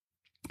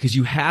because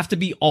you have to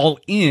be all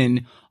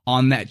in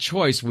on that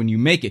choice when you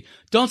make it.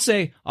 Don't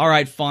say, all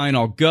right, fine,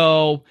 I'll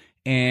go.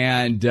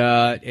 And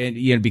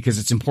you know, because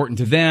it's important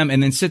to them,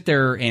 and then sit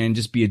there and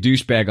just be a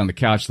douchebag on the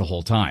couch the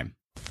whole time.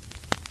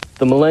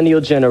 The millennial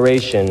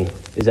generation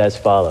is as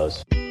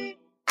follows.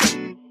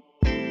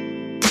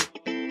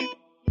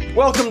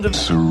 Welcome to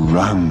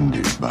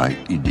Surrounded by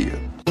Idiots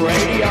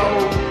Radio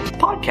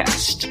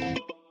Podcast.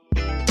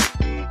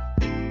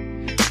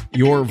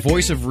 Your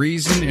voice of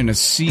reason in a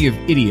sea of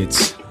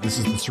idiots. This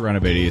is the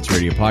Surrounded by Idiots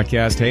Radio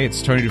Podcast. Hey,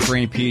 it's Tony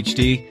Dufresne,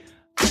 PhD.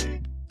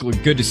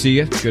 Good to see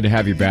you. Good to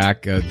have you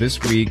back.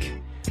 This week,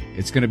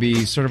 it's going to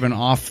be sort of an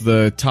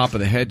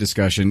off-the-top-of-the-head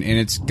discussion, and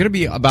it's going to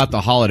be about the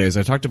holidays.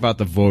 I talked about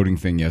the voting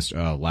thing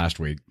last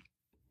week,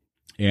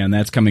 and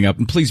that's coming up.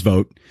 And please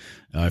vote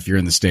if you're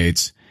in the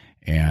States,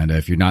 and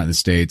if you're not in the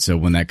States,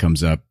 when that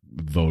comes up,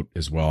 vote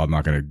as well. I'm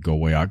not going to go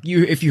way out.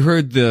 If you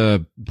heard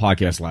the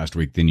podcast last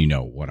week, then you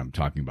know what I'm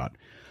talking about.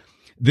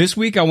 This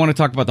week, I want to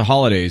talk about the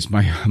holidays.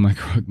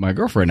 My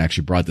girlfriend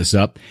actually brought this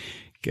up,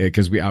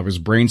 because I was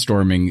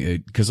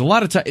brainstorming, because a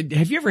lot of time,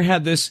 have you ever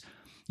had this?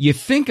 You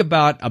think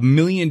about a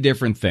million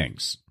different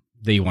things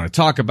that you want to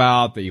talk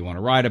about, that you want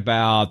to write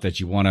about, that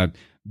you want to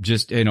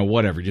just,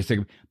 whatever, just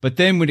think. But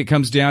then when it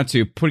comes down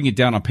to putting it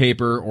down on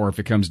paper, or if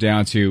it comes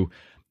down to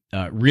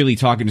really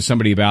talking to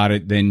somebody about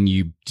it, then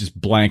you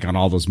just blank on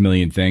all those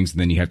million things,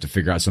 and then you have to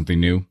figure out something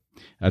new.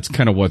 That's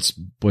kind of what's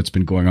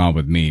been going on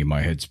with me.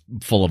 My head's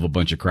full of a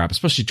bunch of crap,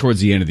 especially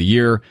towards the end of the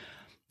year.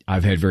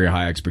 I've had very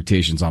high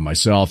expectations on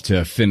myself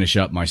to finish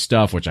up my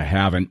stuff, which I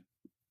haven't.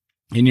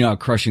 And you know how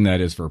crushing that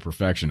is for a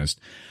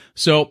perfectionist.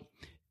 So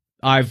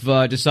I've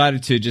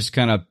decided to just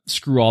kind of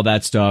screw all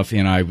that stuff.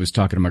 And I was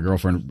talking to my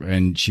girlfriend,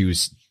 and she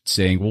was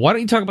saying, well, why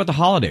don't you talk about the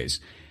holidays?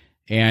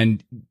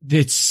 And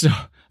the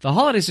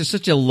holidays are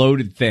such a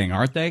loaded thing,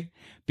 aren't they?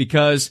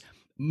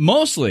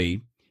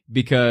 Mostly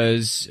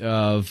because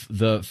of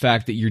the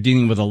fact that you're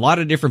dealing with a lot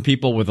of different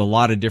people with a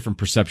lot of different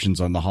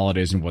perceptions on the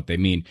holidays and what they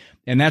mean.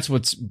 And that's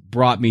what's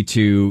brought me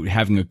to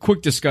having a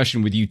quick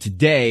discussion with you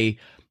today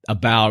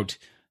about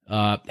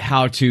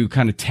how to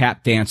kind of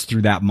tap dance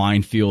through that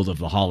minefield of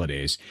the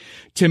holidays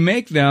to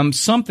make them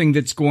something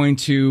that's going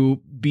to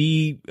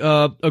be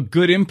a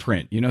good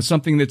imprint,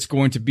 something that's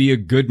going to be a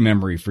good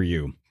memory for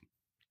you,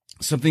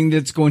 something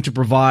that's going to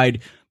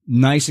provide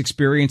nice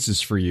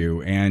experiences for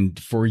you, and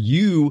for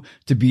you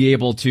to be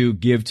able to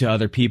give to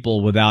other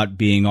people without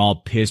being all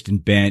pissed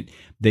and bent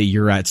that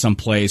you're at some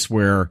place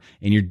where,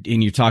 and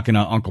you're talking to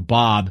Uncle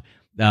Bob,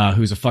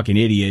 who's a fucking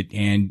idiot,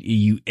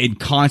 and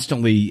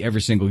constantly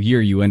every single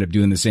year you end up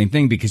doing the same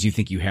thing because you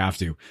think you have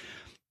to.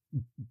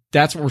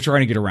 That's what we're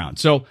trying to get around.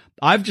 So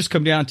I've just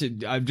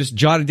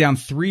jotted down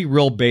 3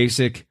 real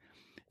basic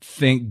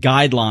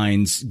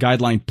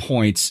guideline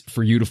points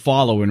for you to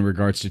follow in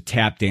regards to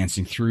tap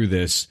dancing through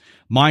this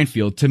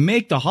minefield to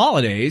make the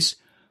holidays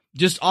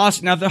just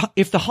awesome. Now,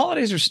 if the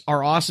holidays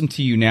are awesome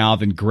to you now,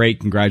 then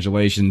great,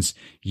 congratulations.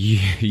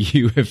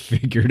 You have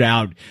figured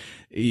out,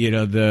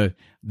 the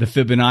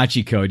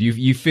Fibonacci code.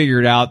 You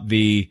figured out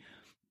the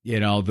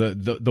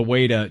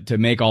way to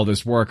make all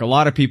this work. A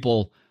lot of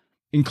people,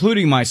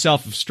 including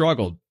myself, have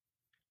struggled.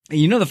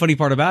 And the funny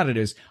part about it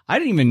is I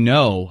didn't even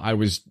know I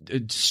was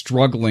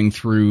struggling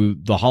through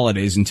the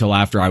holidays until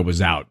after I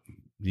was out.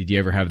 Did you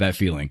ever have that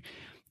feeling?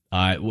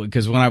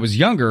 Because when I was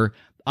younger,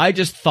 I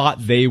just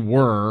thought they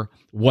were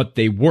what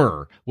they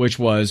were, which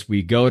was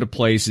we go to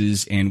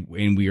places and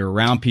we are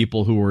around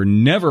people who were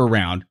never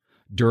around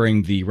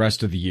during the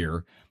rest of the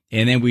year.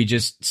 And then we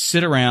just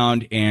sit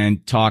around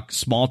and talk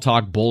small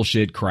talk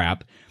bullshit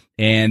crap.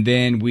 And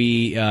then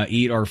we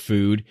eat our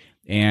food.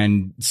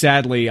 And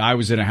sadly, I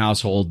was in a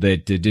household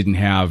that didn't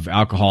have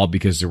alcohol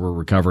because there were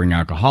recovering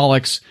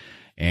alcoholics.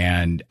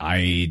 And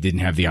I didn't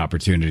have the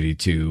opportunity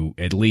to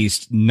at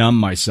least numb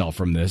myself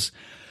from this.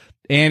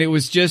 And it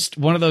was just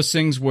one of those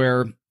things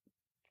where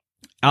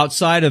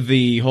outside of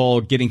the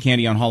whole getting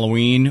candy on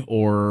Halloween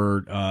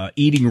or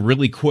eating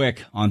really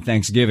quick on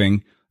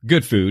Thanksgiving,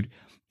 good food,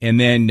 and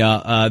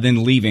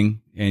then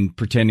leaving and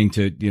pretending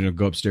to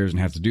go upstairs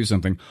and have to do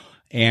something,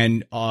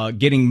 and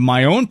getting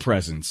my own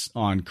presents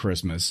on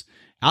Christmas.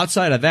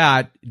 Outside of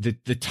that, the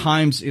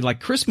times like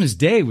Christmas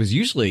Day was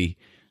usually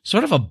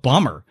sort of a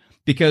bummer.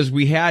 Because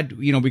we had,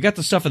 we got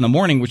the stuff in the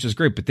morning, which was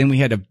great, but then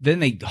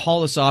they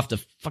haul us off to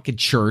fucking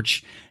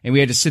church, and we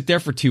had to sit there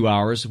for 2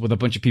 hours with a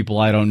bunch of people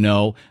I don't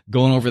know,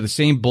 going over the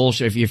same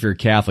bullshit. If you're a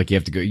Catholic, you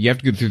have to go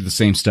through the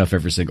same stuff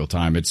every single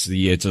time. It's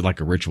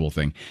like a ritual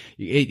thing.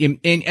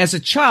 And as a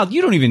child,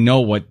 you don't even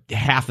know what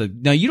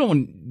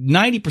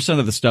 90%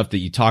 of the stuff that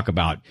you talk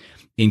about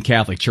in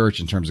Catholic Church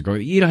in terms of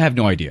going, you don't have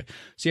no idea.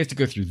 So you have to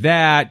go through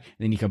that, and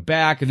then you come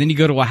back, and then you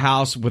go to a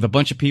house with a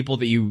bunch of people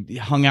that you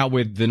hung out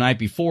with the night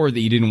before that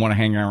you didn't want to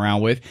hang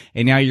around with,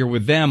 and now you're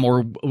with them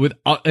or with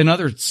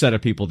another set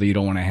of people that you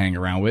don't want to hang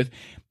around with,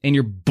 and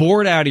you're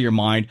bored out of your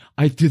mind.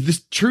 I did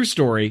this true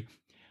story.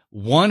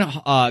 One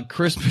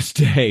Christmas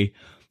Day,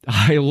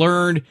 I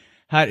learned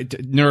how to,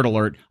 nerd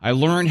alert, I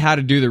learned how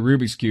to do the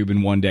Rubik's Cube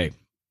in one day.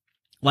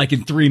 like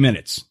in 3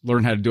 minutes,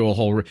 learn how to do a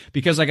whole,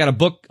 because I got a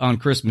book on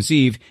Christmas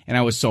Eve and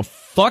I was so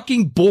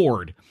fucking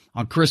bored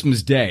on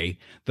Christmas Day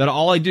that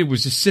all I did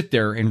was just sit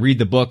there and read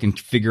the book and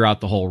figure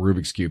out the whole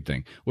Rubik's Cube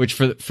thing, which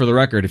for the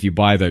record, if you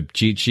buy the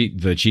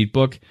cheat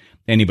book,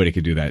 anybody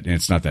could do that. And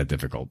it's not that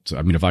difficult. So,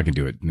 I mean, if I can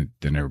do it,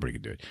 then everybody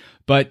can do it.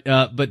 But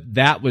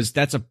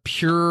that's a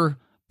pure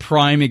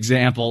prime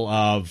example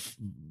of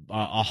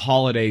a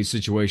holiday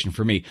situation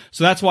for me.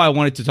 So that's why I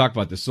wanted to talk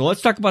about this. So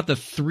let's talk about the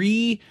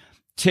 3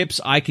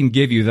 tips I can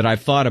give you that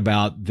I've thought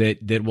about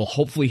that will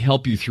hopefully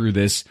help you through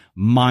this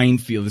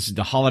minefield. This is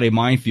the holiday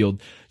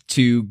minefield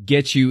to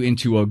get you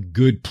into a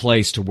good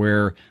place to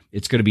where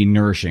it's going to be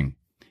nourishing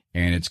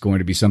and it's going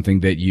to be something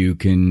that you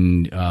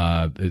can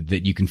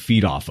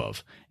feed off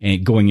of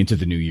and going into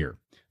the new year.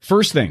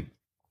 First thing,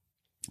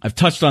 I've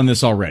touched on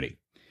this already.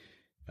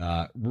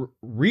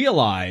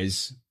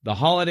 Realize the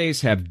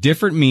holidays have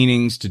different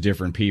meanings to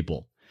different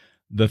people.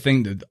 The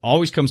thing that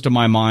always comes to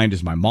my mind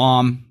is my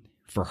mom.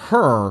 For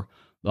her,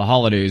 the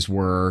holidays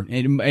were,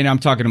 and I'm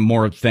talking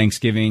more of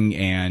Thanksgiving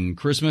and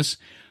Christmas,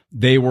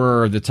 they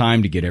were the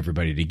time to get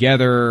everybody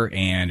together.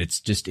 And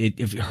it's just,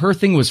 her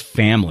thing was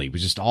family. It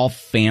was just all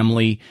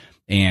family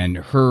and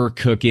her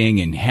cooking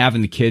and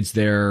having the kids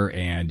there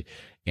and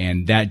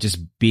that just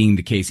being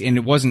the case. And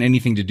it wasn't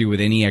anything to do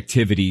with any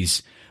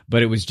activities,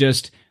 but it was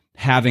just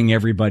having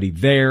everybody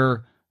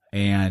there.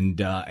 And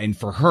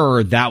for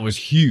her, that was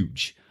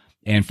huge.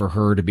 And for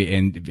her to be,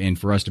 and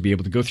for us to be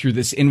able to go through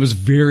this, and it was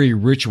very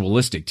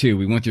ritualistic too.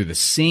 We went through the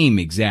same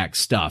exact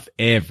stuff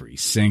every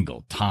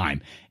single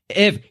time.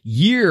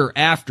 Year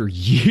after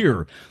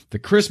year, the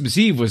Christmas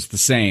Eve was the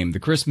same. The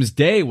Christmas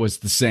Day was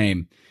the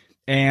same.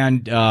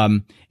 And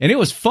it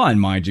was fun,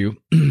 mind you.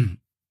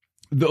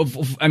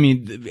 I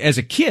mean, as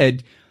a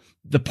kid,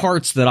 the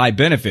parts that I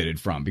benefited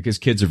from, because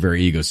kids are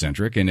very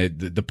egocentric, and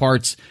the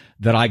parts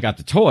that I got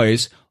the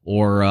toys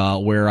or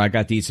where I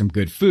got to eat some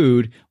good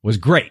food was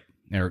great.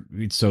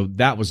 So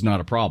that was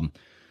not a problem.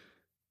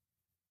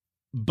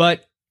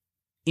 But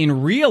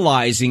in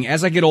realizing,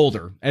 as I get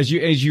older, as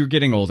you're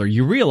getting older,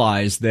 you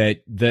realize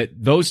that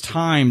those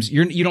times,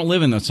 you don't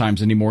live in those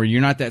times anymore.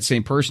 You're not that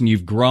same person.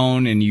 You've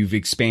grown and you've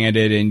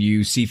expanded and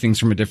you see things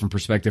from a different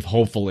perspective,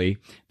 hopefully,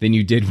 than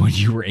you did when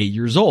you were 8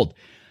 years old.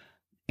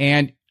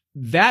 And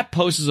that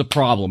poses a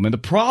problem. And the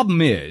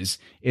problem is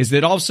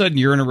that all of a sudden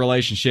you're in a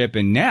relationship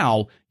and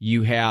now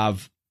you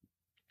have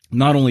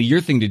not only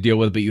your thing to deal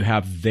with, but you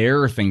have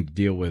their thing to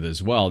deal with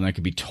as well. And that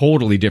could be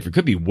totally different.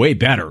 Could be way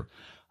better.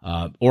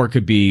 Or it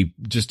could be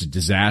just a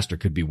disaster.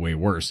 Could be way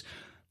worse.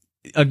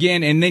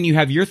 Again, and then you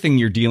have your thing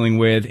you're dealing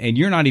with, and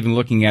you're not even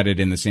looking at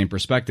it in the same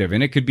perspective.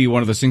 And it could be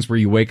one of those things where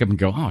you wake up and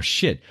go, oh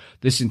shit,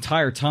 this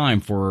entire time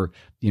for,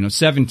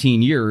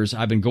 17 years,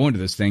 I've been going to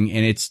this thing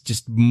and it's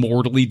just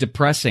mortally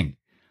depressing.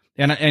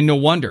 And no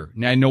wonder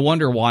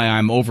why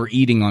I'm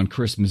overeating on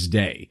Christmas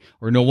Day,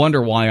 or no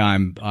wonder why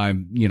I'm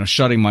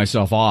shutting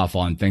myself off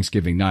on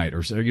Thanksgiving night,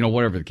 or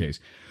whatever the case.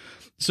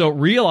 So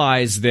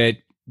realize that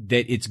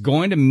it's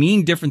going to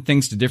mean different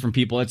things to different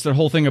people. It's the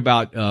whole thing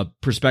about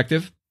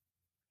perspective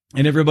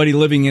and everybody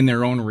living in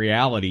their own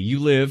reality. You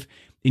live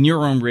in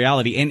your own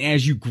reality, and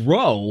as you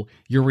grow,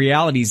 your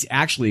reality is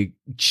actually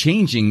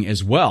changing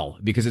as well,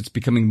 because it's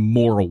becoming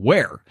more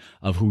aware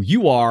of who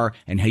you are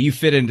and how you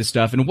fit into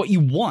stuff and what you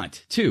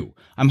want too.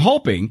 I'm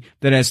hoping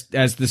that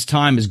as this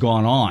time has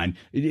gone on,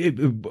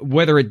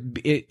 whether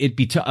it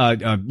be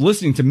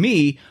listening to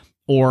me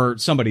or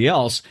somebody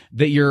else,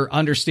 that you're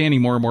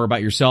understanding more and more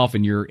about yourself,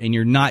 and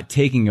you're not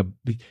taking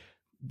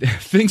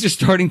things are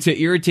starting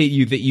to irritate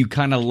you that you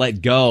kind of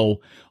let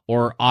go,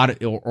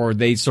 or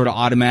they sort of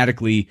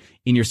automatically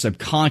in your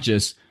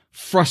subconscious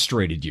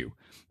frustrated you.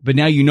 But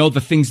now you know the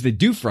things that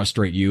do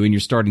frustrate you, and you're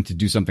starting to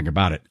do something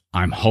about it.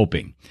 I'm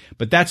hoping.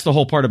 But that's the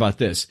whole part about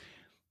this.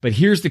 But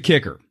here's the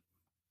kicker.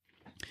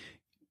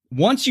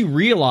 Once you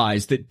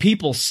realize that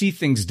people see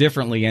things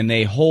differently and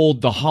they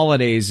hold the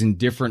holidays in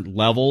different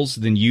levels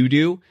than you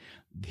do,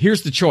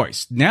 here's the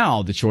choice.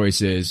 Now the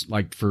choice is,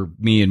 like for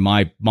me and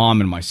my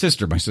mom and my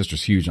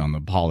sister's huge on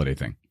the holiday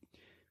thing.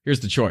 Here's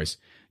the choice.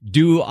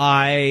 Do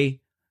I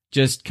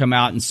just come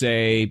out and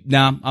say,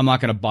 nah, I'm not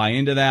going to buy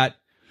into that?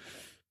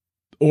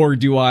 Or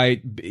do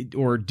I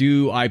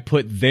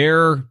put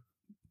their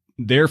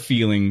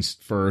feelings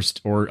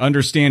first, or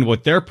understand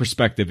what their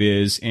perspective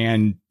is,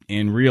 and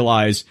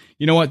realize,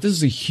 you know what, this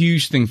is a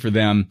huge thing for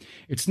them.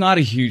 It's not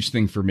a huge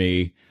thing for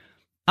me.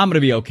 I'm going to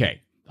be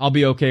okay. I'll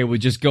be okay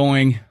with just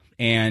going.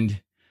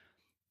 And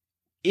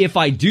if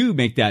I do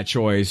make that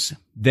choice,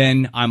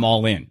 then I'm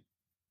all in.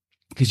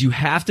 Because you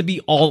have to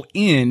be all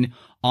in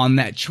on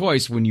that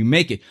choice when you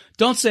make it.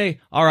 Don't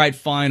say, all right,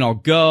 fine, I'll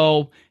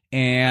go.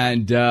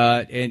 And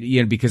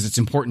because it's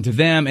important to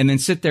them, and then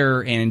sit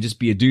there and just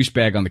be a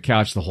douchebag on the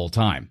couch the whole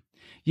time.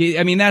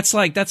 I mean, that's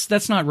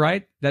not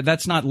right.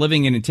 That's not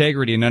living in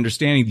integrity and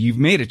understanding that you've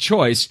made a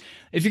choice.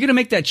 If you're going to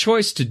make that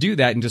choice to do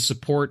that and to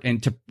support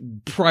and to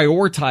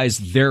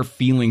prioritize their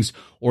feelings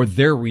or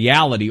their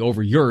reality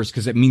over yours,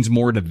 because it means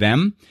more to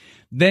them,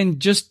 then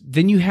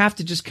you have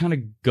to just kind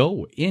of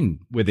go in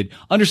with it,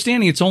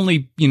 understanding it's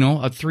only,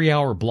 a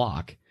 3-hour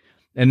block,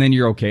 and then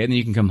you're okay. And then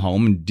you can come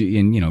home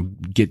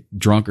and get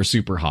drunk or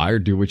super high or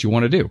do what you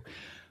want to do.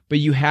 But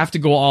you have to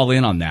go all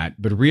in on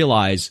that, but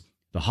realize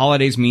the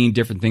holidays mean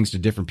different things to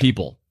different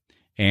people.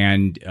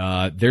 And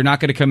they're not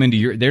going to come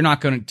into they're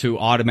not going to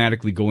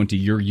automatically go into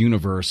your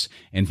universe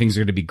and things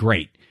are going to be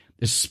great,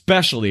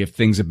 especially if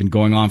things have been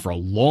going on for a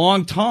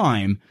long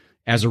time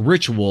as a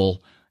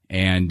ritual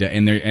and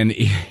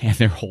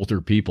they're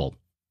older people.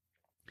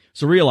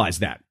 So realize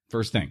that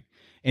first thing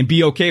and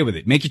be okay with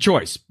it. Make your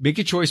choice. Make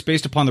your choice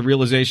based upon the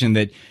realization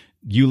that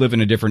you live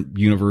in a different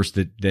universe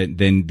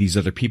than these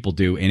other people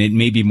do. And it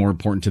may be more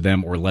important to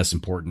them or less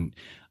important.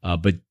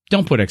 But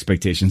don't put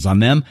expectations on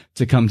them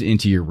to come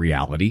into your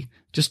reality.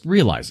 Just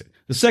realize it.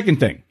 The second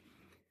thing,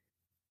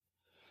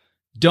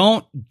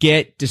 don't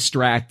get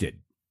distracted.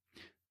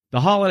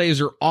 The holidays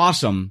are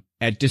awesome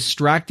at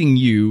distracting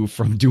you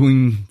from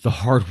doing the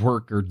hard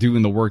work or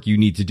doing the work you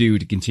need to do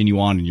to continue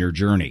on in your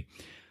journey.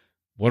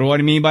 What do I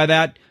mean by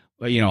that?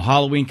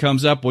 Halloween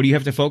comes up. What do you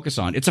have to focus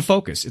on? It's a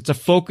focus. It's a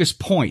focus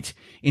point.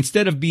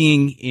 Instead of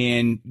being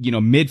in,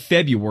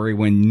 mid-February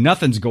when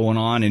nothing's going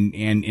on and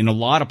in a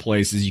lot of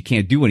places you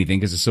can't do anything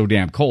because it's so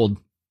damn cold.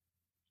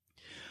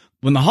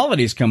 When the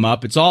holidays come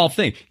up, it's all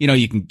thing.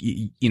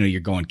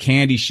 You're going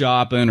candy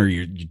shopping or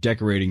you're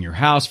decorating your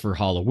house for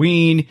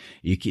Halloween.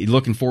 You're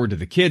looking forward to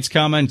the kids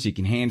coming so you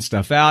can hand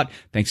stuff out.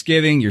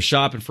 Thanksgiving, you're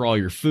shopping for all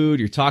your food.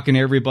 You're talking to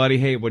everybody.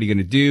 Hey, what are you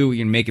going to do?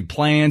 You're making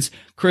plans.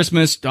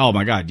 Christmas. Oh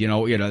my God.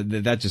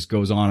 That just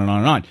goes on and on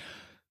and on.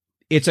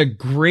 It's a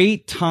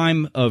great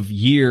time of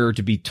year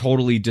to be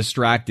totally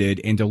distracted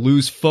and to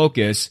lose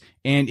focus.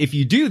 And if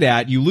you do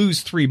that, you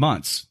lose 3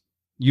 months.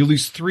 You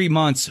lose 3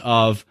 months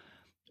of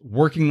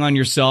working on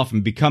yourself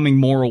and becoming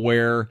more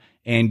aware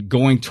and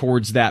going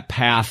towards that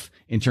path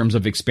in terms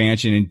of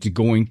expansion and to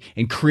going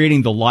and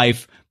creating the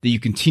life that you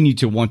continue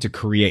to want to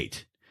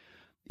create.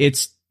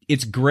 It's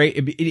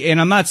great. And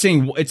I'm not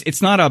saying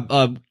it's not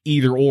a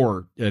either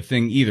or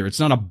thing either. It's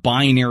not a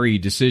binary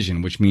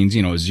decision, which means,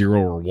 0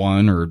 or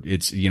 1 or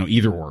it's,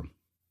 either or.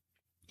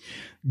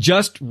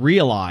 Just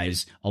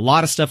realize a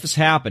lot of stuff is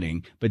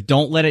happening, but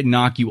don't let it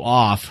knock you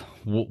off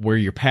where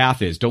your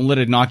path is. Don't let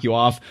it knock you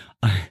off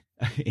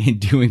in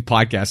doing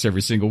podcasts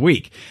every single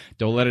week.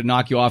 Don't let it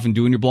knock you off in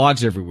doing your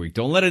blogs every week.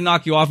 Don't let it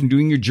knock you off in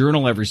doing your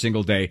journal every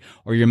single day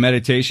or your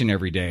meditation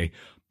every day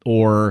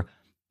or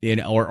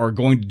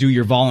going to do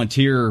your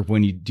volunteer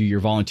when you do your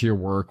volunteer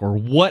work or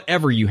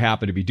whatever you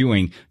happen to be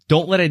doing.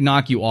 Don't let it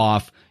knock you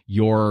off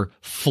your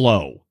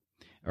flow.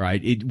 All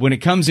right. When it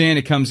comes in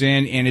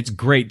and it's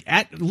great.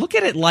 Look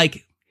at it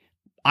like,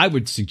 I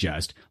would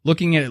suggest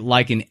looking at it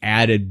like an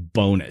added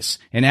bonus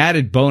in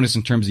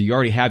terms of you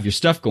already have your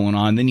stuff going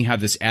on. Then you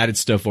have this added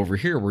stuff over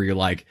here where you're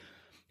like,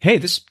 hey,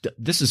 this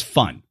is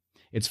fun.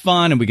 It's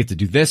fun. And we get to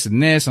do this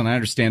and this. And I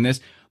understand this,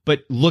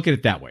 but look at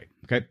it that way.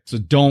 Okay. So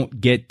don't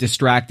get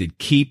distracted.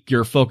 Keep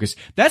your focus.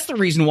 That's the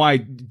reason why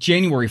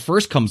January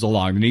 1st comes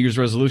along, the New Year's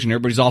resolution.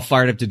 Everybody's all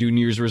fired up to do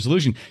New Year's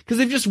resolution because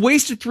they've just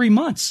wasted 3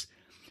 months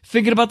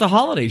thinking about the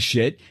holiday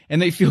shit,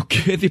 and they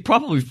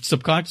probably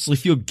subconsciously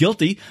feel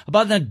guilty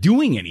about not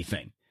doing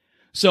anything.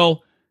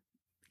 So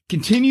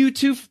continue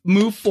to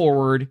move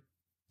forward.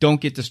 Don't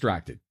get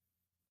distracted.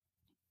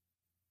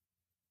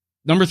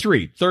 Number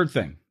 3, third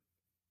thing.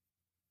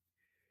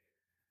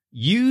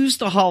 Use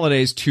the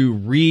holidays to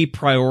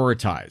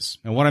reprioritize.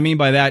 And what I mean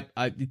by that,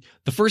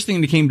 the first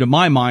thing that came to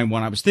my mind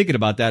when I was thinking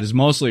about that is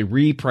mostly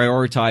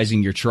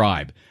reprioritizing your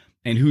tribe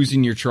and who's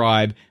in your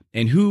tribe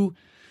and who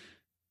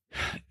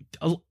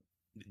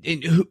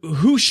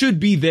should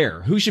be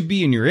there, who should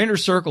be in your inner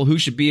circle, who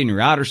should be in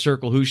your outer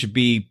circle, who should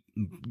be,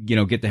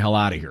 get the hell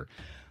out of here.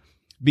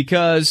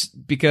 Because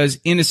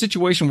in a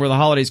situation where the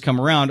holidays come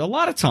around, a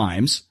lot of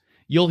times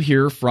you'll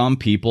hear from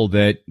people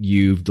that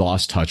you've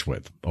lost touch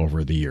with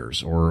over the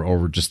years or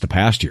over just the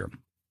past year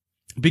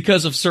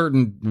because of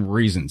certain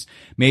reasons.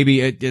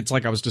 Maybe it's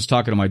like I was just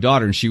talking to my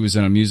daughter and she was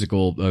in a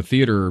musical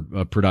theater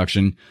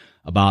production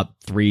about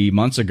 3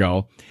 months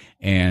ago,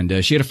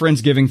 and she had a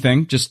Friendsgiving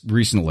thing just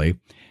recently.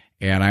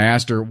 And I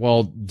asked her,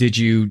 well, did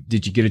you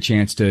get a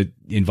chance to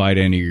invite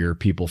any of your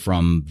people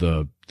from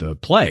the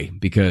play?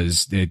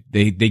 Because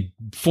they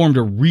formed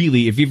a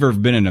really, if you've ever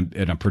been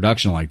in a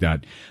production like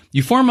that,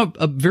 you form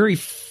a very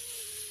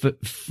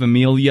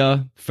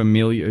familiar,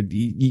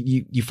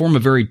 you form a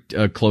very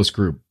close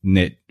group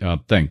knit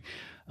thing,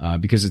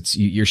 because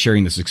you're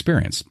sharing this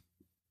experience.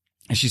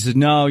 And she said,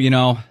 no,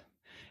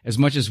 as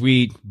much as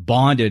we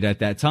bonded at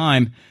that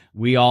time,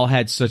 we all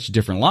had such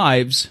different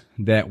lives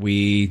that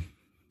we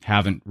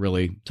haven't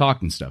really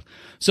talked and stuff.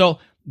 So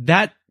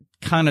that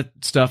kind of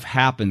stuff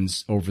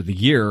happens over the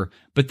year,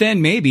 but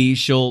then maybe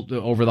she'll,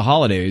 over the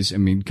holidays,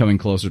 coming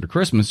closer to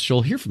Christmas,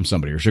 she'll hear from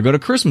somebody or she'll get a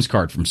Christmas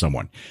card from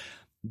someone.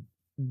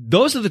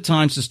 Those are the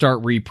times to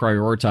start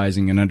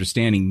reprioritizing and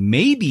understanding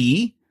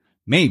maybe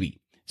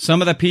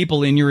some of the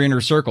people in your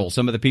inner circle,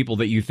 some of the people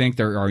that you think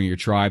are in your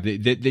tribe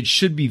that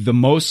should be the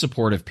most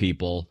supportive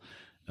people,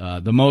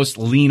 the most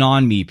lean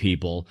on me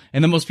people,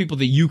 and the most people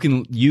that you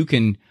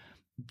can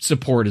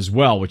support as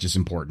well, which is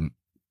important.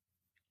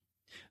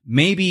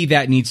 Maybe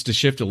that needs to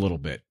shift a little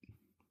bit,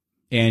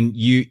 and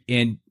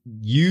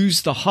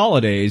use the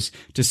holidays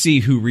to see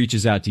who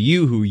reaches out to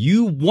you, who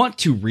you want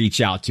to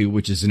reach out to,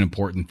 which is an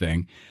important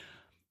thing,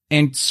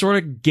 and sort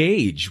of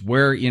gauge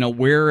where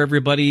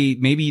everybody,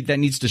 maybe that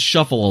needs to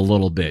shuffle a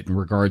little bit in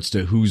regards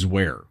to who's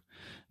where.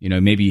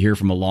 Maybe you hear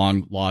from a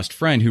long lost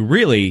friend who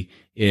really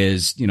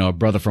is, a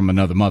brother from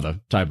another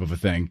mother type of a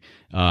thing.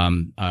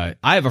 I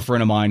have a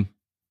friend of mine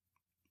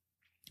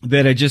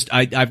that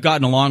I've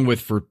gotten along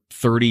with for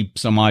 30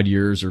 some odd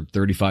years or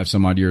 35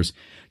 some odd years.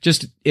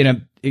 Just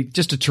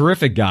a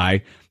terrific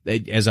guy,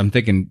 as I'm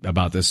thinking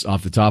about this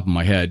off the top of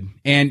my head.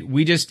 And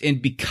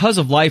because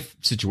of life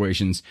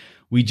situations,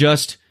 we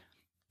just,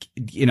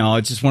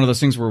 it's just one of those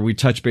things where we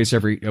touch base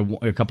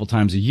a couple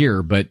times a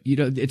year. But,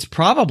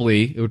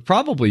 it would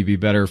probably be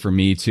better for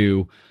me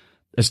to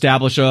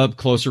establish a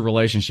closer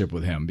relationship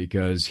with him,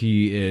 because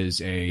he's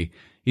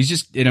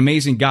just an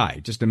amazing guy,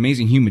 just an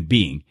amazing human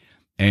being.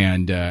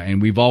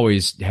 And we've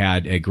always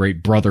had a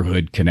great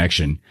brotherhood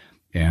connection,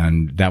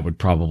 and that would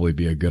probably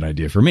be a good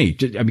idea for me,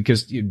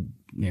 because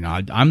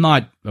I'm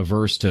not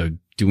averse to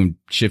doing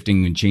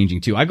shifting and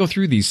changing too. I go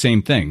through these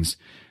same things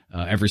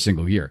every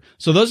single year.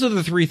 So those are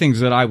the three things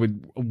that I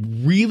would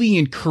really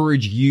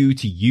encourage you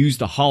to use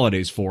the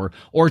holidays for,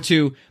 or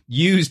to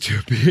use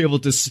to be able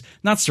to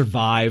not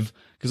survive,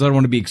 because I don't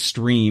want to be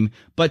extreme,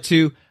 but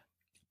to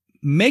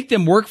make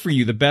them work for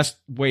you the best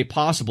way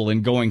possible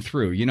in going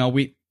through.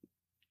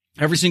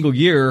 Every single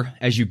year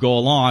as you go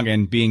along,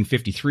 and being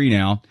 53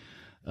 now,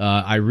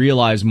 I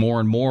realize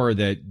more and more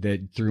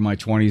that through my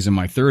 20s and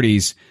my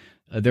 30s,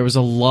 there was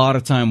a lot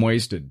of time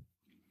wasted.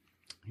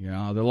 There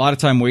was a lot of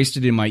time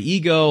wasted in my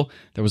ego.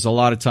 There was a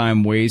lot of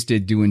time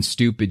wasted doing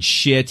stupid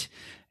shit.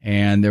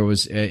 And there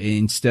was,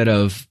 instead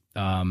of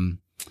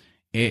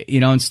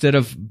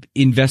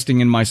investing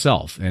in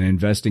myself and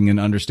investing in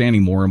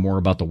understanding more and more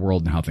about the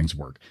world and how things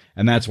work.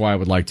 And that's why I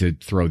would like to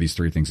throw these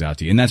three things out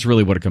to you. And that's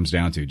really what it comes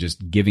down to,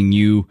 just giving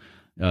you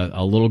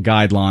a little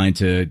guideline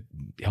to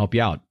help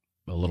you out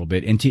a little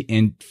bit, and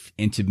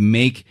to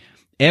make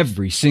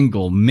every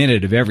single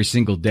minute of every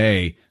single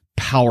day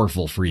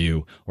powerful for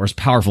you, or as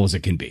powerful as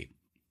it can be.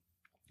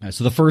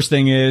 So the first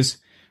thing is,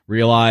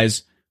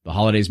 realize the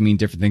holidays mean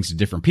different things to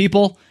different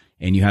people,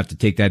 and you have to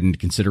take that into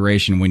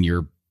consideration when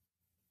you're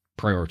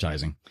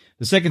prioritizing.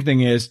 The second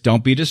thing is,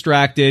 don't be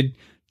distracted.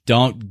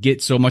 Don't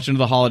get so much into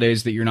the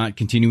holidays that you're not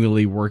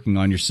continually working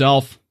on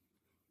yourself.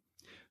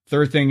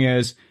 Third thing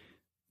is,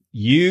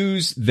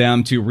 use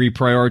them to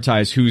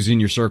reprioritize who's in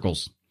your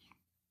circles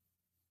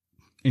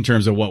in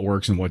terms of what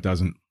works and what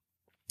doesn't,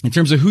 in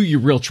terms of who your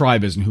real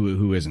tribe is and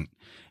who isn't.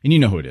 And you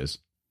know who it is.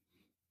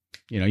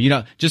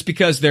 Just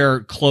because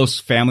they're close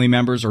family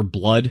members or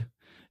blood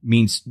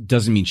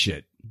doesn't mean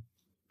shit.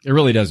 It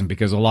really doesn't,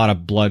 because a lot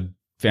of blood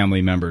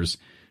family members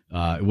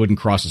wouldn't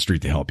cross the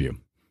street to help you.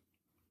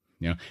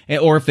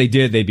 Or if they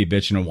did, they'd be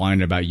bitching and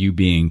whining about you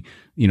being,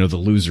 the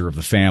loser of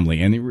the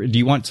family. And do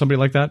you want somebody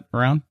like that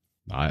around?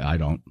 I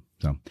don't.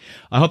 So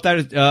I hope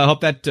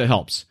that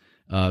helps.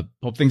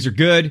 Hope things are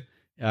good.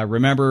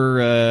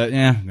 Remember,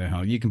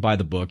 you can buy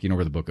the book. You know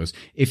where the book goes.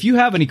 If you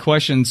have any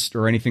questions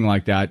or anything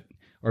like that,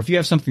 or if you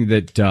have something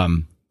that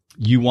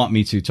you want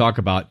me to talk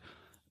about,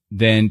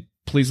 then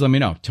please let me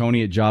know.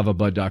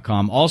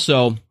 Tony@javabud.com.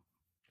 Also,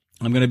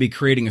 I'm going to be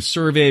creating a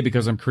survey,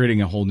 because I'm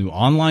creating a whole new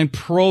online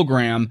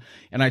program,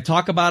 and I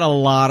talk about a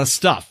lot of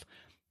stuff.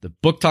 The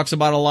book talks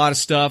about a lot of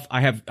stuff.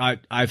 I've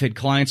had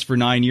clients for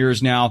 9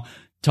 years now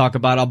talk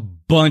about a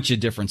bunch of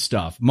different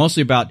stuff,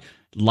 mostly about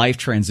life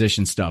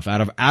transition stuff,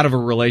 out of a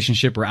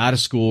relationship or out of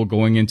school,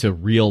 going into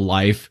real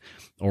life,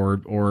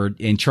 or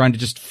in trying to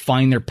just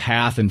find their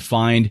path and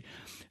find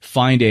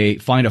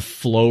a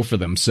flow for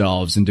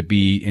themselves, and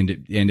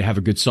to have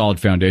a good solid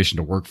foundation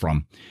to work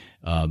from.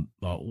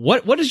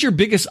 What is your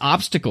biggest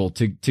obstacle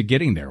to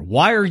getting there?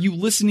 Why are you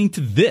listening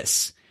to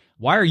this?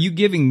 Why are you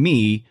giving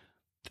me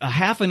a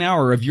half an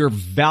hour of your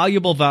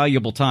valuable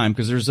time?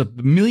 Because there's a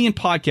million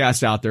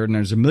podcasts out there, and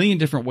there's a million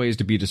different ways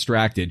to be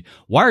distracted.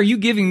 Why are you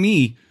giving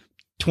me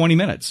 20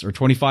 minutes or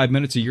 25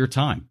 minutes of your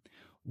time?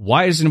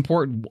 Why is it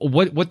important?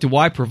 What do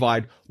I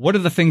provide? What are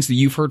the things that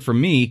you've heard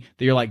from me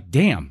that you're like,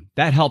 damn,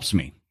 that helps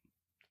me?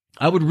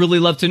 I would really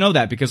love to know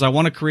that, because I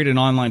want to create an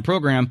online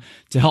program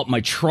to help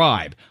my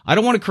tribe. I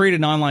don't want to create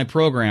an online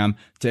program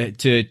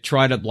to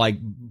try to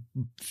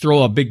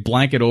throw a big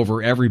blanket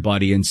over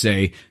everybody and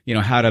say,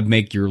 how to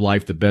make your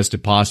life the best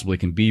it possibly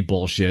can be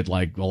bullshit,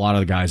 like a lot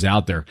of the guys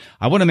out there.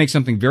 I want to make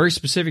something very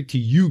specific to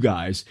you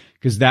guys,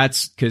 because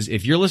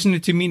if you're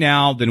listening to me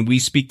now, then we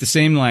speak the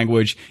same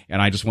language,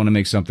 and I just want to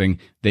make something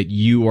that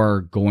you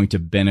are going to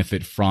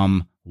benefit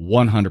from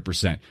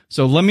 100%.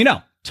 So let me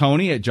know.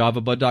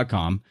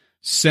 Tony@javabud.com.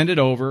 Send it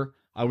over.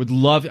 I would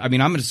love, I'm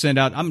going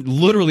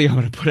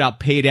to put out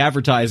paid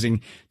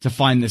advertising to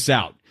find this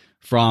out.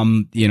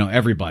 from,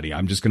 everybody.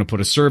 I'm just going to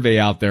put a survey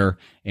out there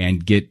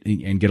and get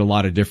a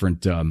lot of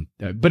different,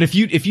 but if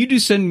you do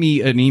send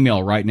me an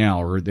email right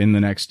now or in the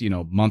next,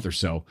 month or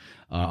so,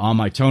 on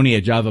my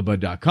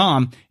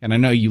Tony@javabud.com, and I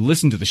know you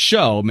listen to the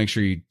show, make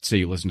sure you say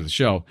you listen to the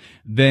show,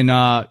 then,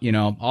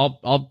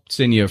 I'll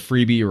send you a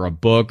freebie or a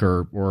book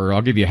or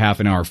I'll give you a half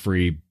an hour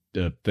free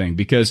thing,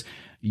 because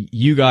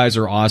you guys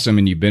are awesome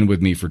and you've been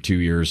with me for 2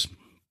 years.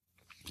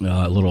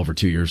 A little over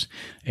 2 years.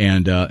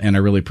 And I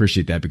really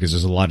appreciate that, because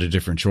there's a lot of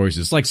different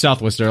choices. Like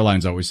Southwest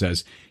Airlines always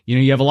says,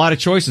 you have a lot of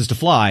choices to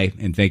fly,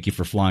 and thank you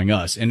for flying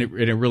us. And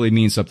it really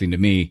means something to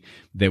me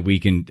that we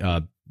can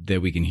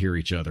hear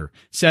each other.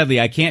 Sadly,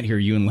 I can't hear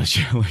you unless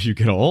you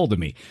get a hold of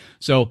me.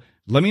 So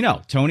let me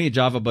know.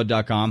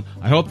 Tony@javabud.com.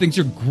 I hope things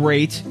are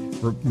great.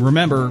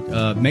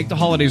 Remember, make the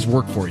holidays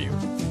work for you.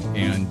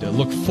 And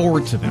look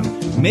forward to them.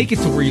 Make it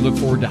to where you look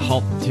forward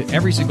to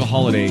every single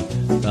holiday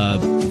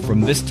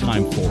from this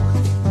time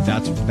forward.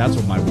 That's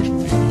what my wish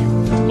would be for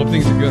you. Hope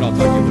things are good. I'll talk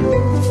to you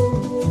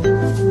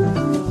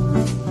later.